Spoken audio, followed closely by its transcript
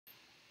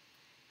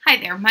Hi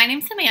there, my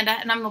name's Amanda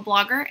and I'm a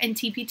blogger and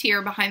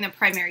TPTer behind the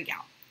Primary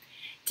Gal.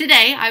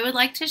 Today I would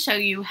like to show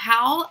you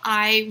how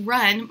I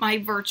run my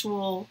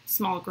virtual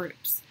small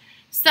groups.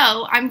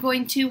 So I'm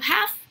going to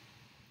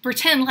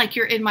pretend like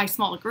you're in my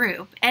small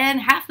group and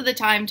half of the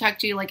time talk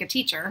to you like a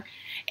teacher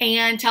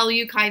and tell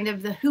you kind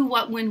of the who,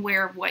 what, when,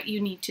 where, what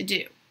you need to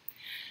do.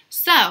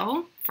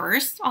 So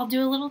first I'll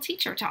do a little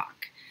teacher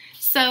talk.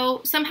 So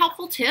some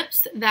helpful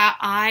tips that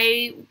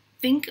I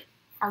think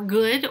are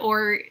good,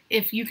 or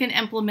if you can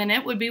implement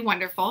it, would be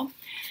wonderful.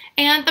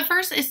 And the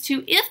first is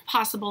to, if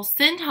possible,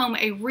 send home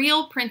a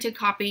real printed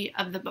copy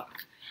of the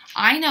book.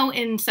 I know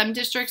in some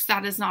districts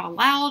that is not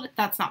allowed,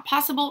 that's not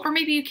possible, or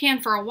maybe you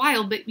can for a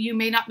while, but you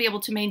may not be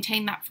able to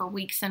maintain that for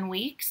weeks and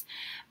weeks.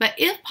 But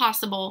if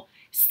possible,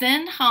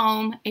 send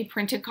home a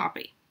printed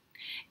copy.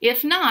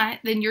 If not,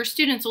 then your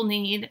students will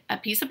need a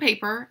piece of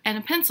paper and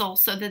a pencil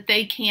so that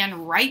they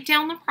can write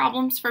down the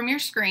problems from your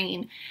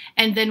screen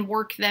and then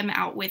work them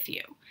out with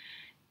you.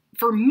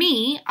 For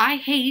me, I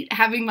hate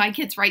having my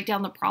kids write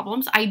down the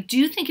problems. I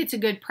do think it's a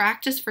good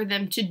practice for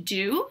them to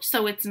do,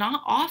 so it's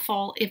not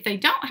awful if they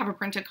don't have a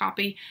printed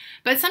copy,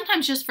 but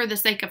sometimes just for the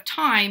sake of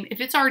time, if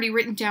it's already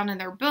written down in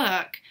their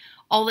book,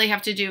 all they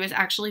have to do is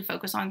actually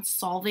focus on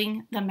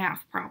solving the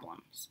math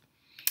problems.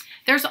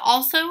 There's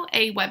also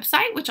a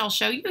website, which I'll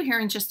show you here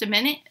in just a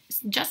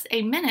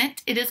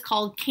minute. It is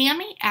called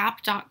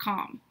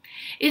camyapp.com.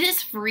 It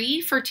is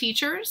free for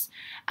teachers.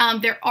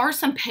 There are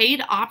some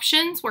paid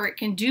options where it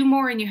can do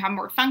more and you have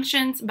more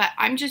functions, but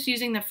I'm just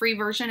using the free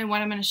version, and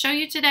what I'm going to show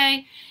you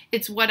today,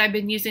 it's what I've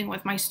been using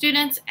with my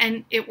students,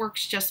 and it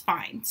works just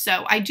fine.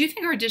 So I do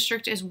think our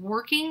district is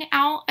working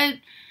out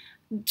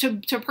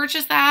to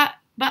purchase that,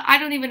 but I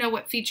don't even know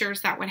what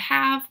features that would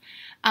have.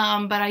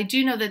 But I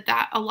do know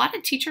that a lot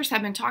of teachers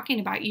have been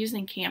talking about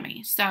using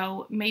Cami,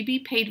 so maybe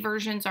paid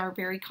versions are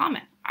very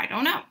common. I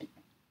don't know.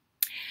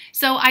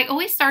 So I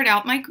always start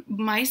out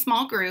my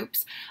small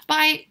groups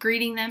by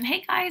greeting them.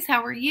 Hey guys,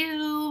 how are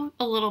you?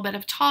 A little bit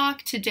of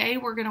talk. Today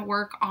we're going to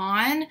work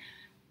on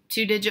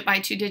 2-digit by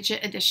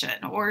 2-digit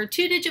addition or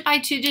 2-digit by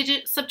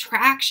 2-digit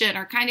subtraction,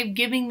 or kind of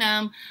giving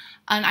them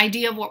an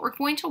idea of what we're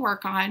going to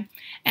work on.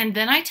 And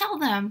then I tell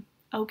them,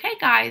 okay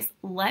guys,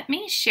 let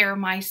me share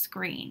my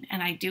screen.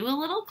 And I do a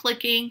little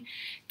clicking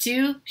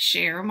to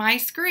share my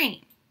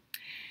screen.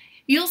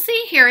 You'll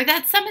see here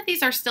that some of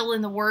these are still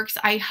in the works.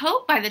 I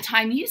hope by the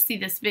time you see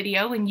this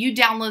video and you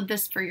download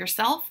this for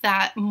yourself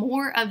that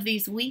more of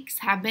these weeks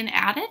have been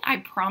added. I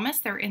promise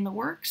they're in the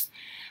works,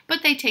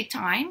 but they take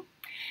time.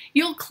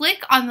 You'll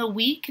click on the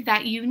week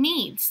that you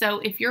need. So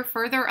if you're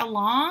further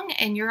along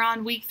and you're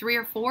on week 3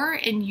 or 4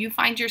 and you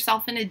find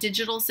yourself in a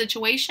digital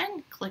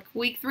situation, click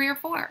week 3 or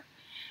 4.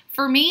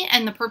 For me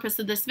and the purpose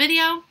of this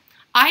video,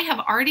 I have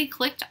already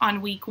clicked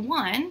on week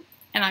 1.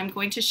 And I'm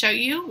going to show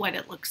you what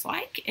it looks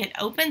like. It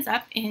opens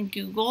up in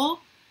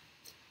Google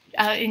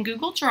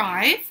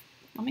Drive.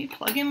 Let me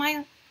plug in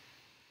my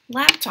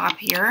laptop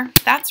here.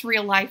 That's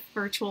real life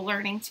virtual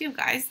learning too,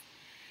 guys.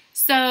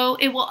 So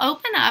it will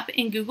open up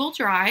in Google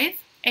Drive,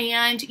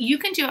 and you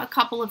can do a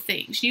couple of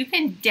things. You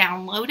can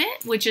download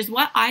it, which is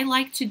what I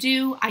like to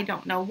do. I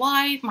don't know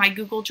why. My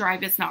Google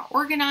Drive is not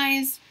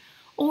organized.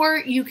 Or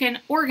you can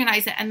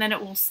organize it and then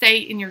it will stay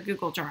in your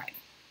Google Drive.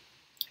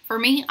 For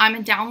me, I'm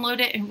a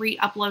download it and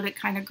re-upload it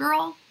kind of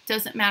girl.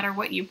 Doesn't matter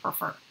what you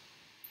prefer.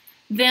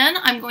 Then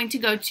I'm going to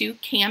go to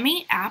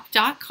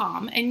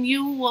camyapp.com and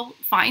you will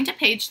find a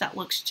page that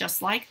looks just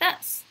like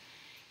this.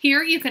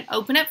 Here you can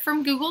open it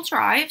from Google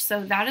Drive.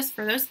 So that is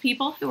for those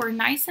people who are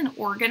nice and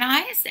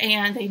organized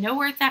and they know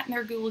where it's at in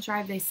their Google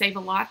Drive. They save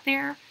a lot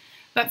there.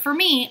 But for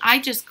me,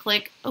 I just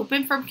click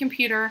open from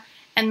computer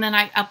and then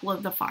I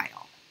upload the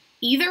file.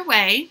 Either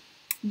way,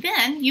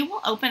 then you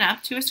will open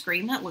up to a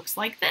screen that looks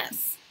like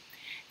this.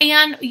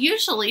 And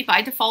usually,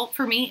 by default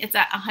for me, it's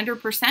at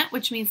 100%,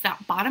 which means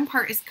that bottom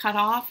part is cut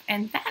off,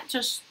 and that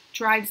just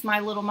drives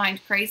my little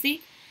mind crazy.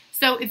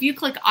 So if you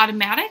click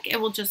automatic, it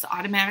will just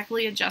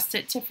automatically adjust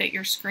it to fit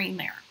your screen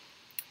there.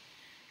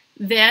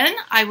 Then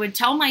I would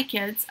tell my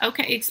kids,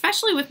 okay,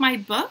 especially with my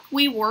book,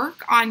 we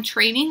work on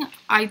training.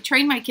 I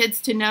train my kids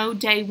to know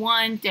day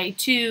 1, day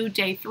 2,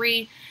 day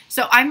 3.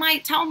 So I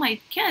might tell my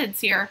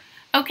kids here,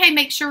 okay,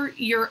 make sure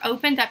you're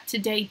opened up to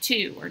day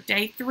 2 or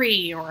day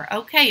 3, or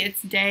okay,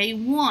 it's day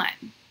 1.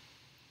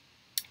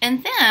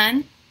 And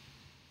then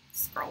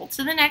scroll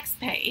to the next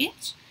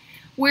page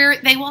where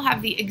they will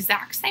have the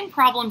exact same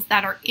problems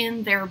that are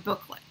in their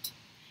booklet.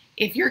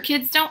 If your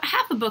kids don't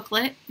have a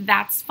booklet,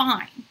 that's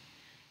fine.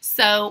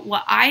 So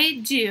what I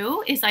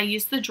do is I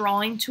use the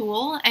drawing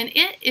tool, and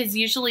it is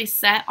usually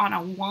set on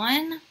a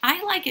 1.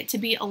 I like it to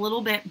be a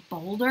little bit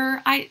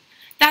bolder.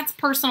 That's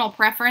personal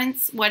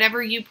preference.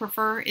 Whatever you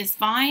prefer is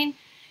fine.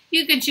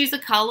 You can choose a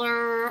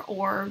color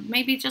or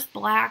maybe just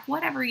black,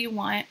 whatever you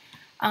want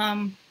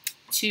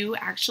to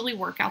actually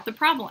work out the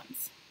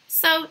problems.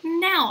 So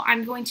now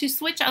I'm going to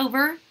switch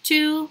over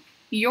to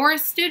your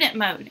student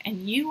mode,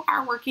 and you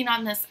are working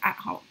on this at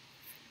home.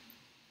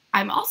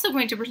 I'm also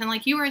going to pretend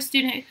like you are a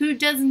student who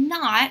does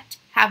not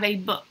have a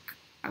book,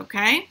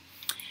 okay?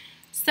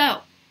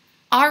 So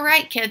All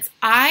right, kids,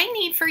 I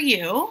need for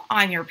you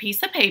on your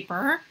piece of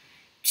paper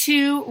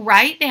to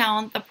write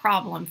down the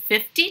problem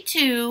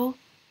 52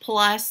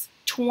 plus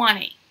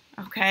 20.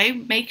 Okay,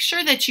 make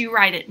sure that you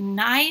write it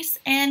nice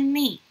and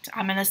neat.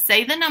 I'm going to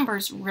say the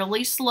numbers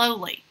really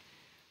slowly.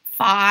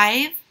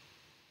 5,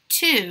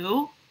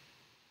 2,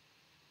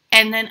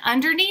 and then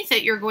underneath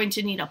it, you're going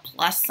to need a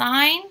plus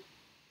sign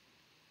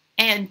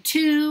and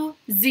 2,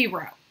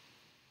 0.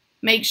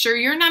 Make sure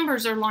your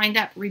numbers are lined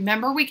up.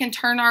 Remember, we can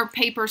turn our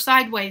paper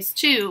sideways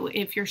too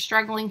if you're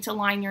struggling to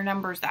line your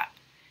numbers up.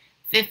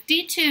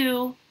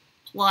 52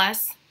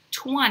 plus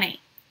 20.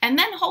 And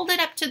then hold it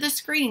up to the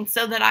screen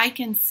so that I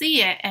can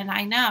see it and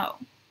I know.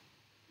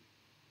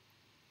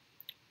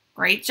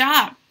 Great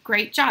job.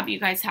 Great job. You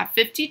guys have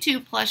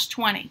 52 plus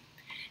 20.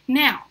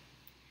 Now,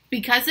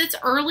 because it's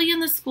early in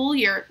the school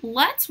year,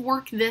 let's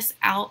work this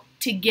out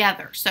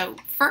together. So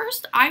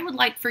first, I would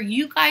like for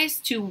you guys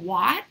to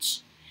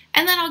watch,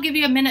 and then I'll give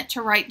you a minute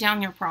to write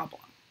down your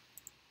problem.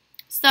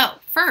 So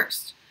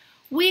first,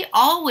 we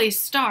always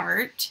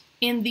start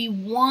in the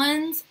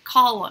ones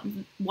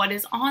column, what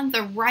is on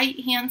the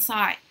right-hand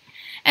side.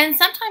 And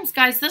sometimes,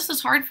 guys, this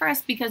is hard for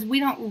us because we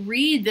don't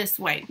read this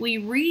way. We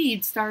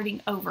read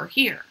starting over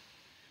here.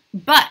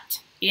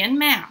 But in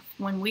math,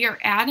 when we are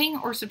adding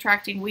or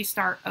subtracting, we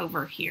start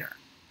over here.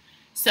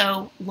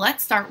 So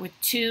let's start with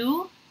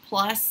 2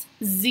 plus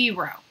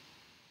 0.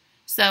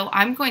 So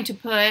I'm going to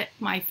put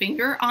my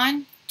finger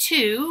on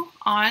 2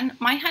 on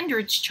my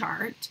hundreds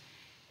chart.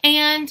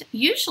 And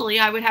usually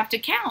I would have to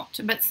count,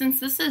 but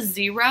since this is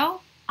 0,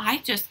 I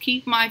just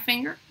keep my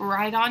finger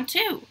right on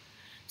 2.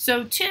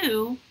 So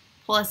 2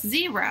 plus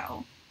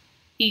 0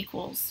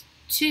 equals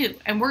 2.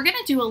 And we're going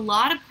to do a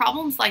lot of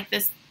problems like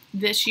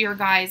this year,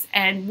 guys,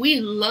 and we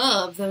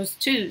love those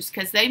 2's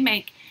because they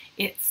make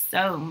it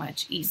so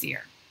much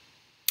easier.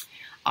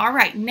 All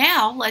right,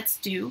 now let's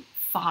do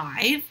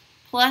 5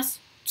 plus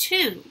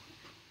 2.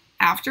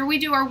 After we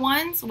do our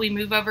 1's, we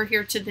move over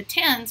here to the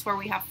 10's where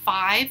we have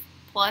 5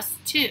 plus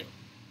 2.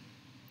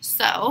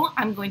 So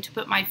I'm going to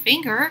put my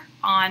finger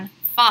on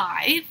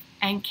 5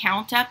 and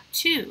count up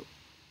 2.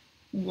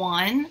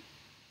 1,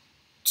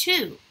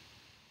 2.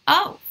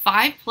 Oh,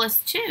 5 plus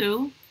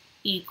 2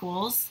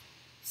 equals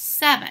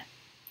 7.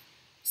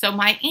 So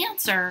my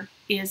answer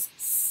is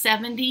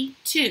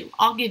 72.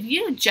 I'll give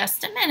you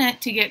just a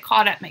minute to get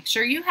caught up. Make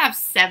sure you have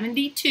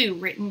 72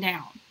 written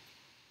down.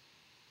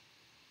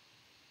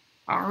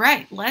 All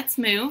right, let's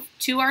move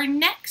to our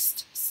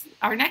next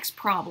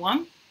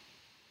problem.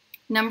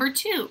 Number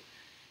 2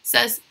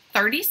 says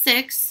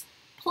 36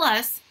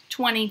 plus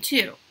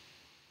 22.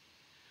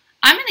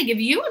 I'm going to give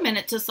you a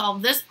minute to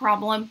solve this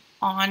problem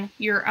on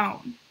your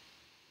own.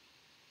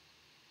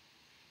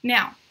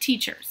 Now,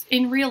 teachers,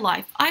 in real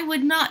life, I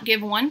would not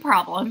give one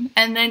problem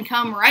and then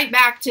come right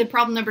back to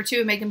problem number 2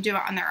 and make them do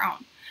it on their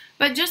own.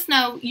 But just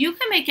know you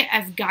can make it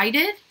as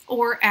guided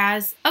or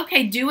as,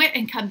 okay, do it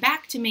and come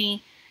back to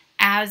me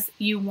as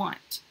you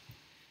want.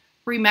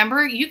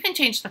 Remember, you can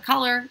change the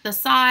color, the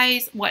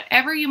size,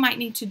 whatever you might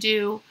need to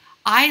do.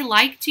 I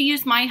like to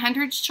use my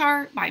hundreds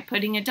chart by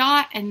putting a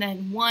dot and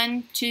then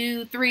 1,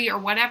 2, 3, or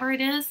whatever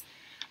it is.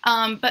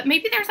 But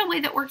maybe there's a way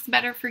that works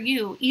better for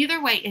you.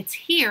 Either way, it's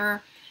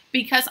here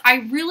because I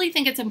really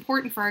think it's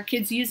important for our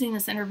kids using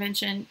this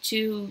intervention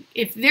to,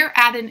 if they're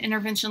at an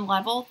intervention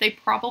level, they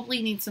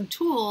probably need some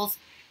tools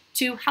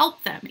to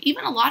help them.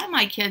 Even a lot of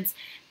my kids,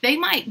 they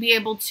might be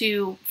able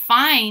to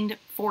find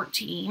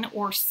 14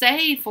 or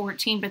say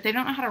 14, but they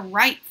don't know how to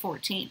write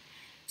 14.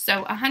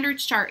 So a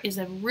hundreds chart is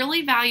a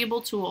really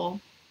valuable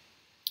tool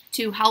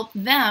to help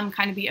them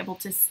kind of be able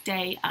to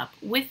stay up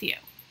with you.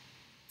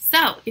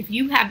 So if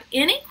you have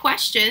any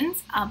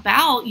questions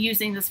about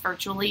using this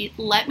virtually,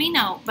 let me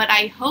know. But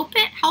I hope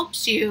it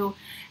helps you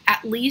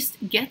at least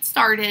get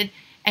started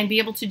and be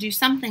able to do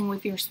something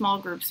with your small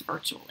groups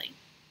virtually.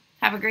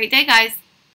 Have a great day, guys.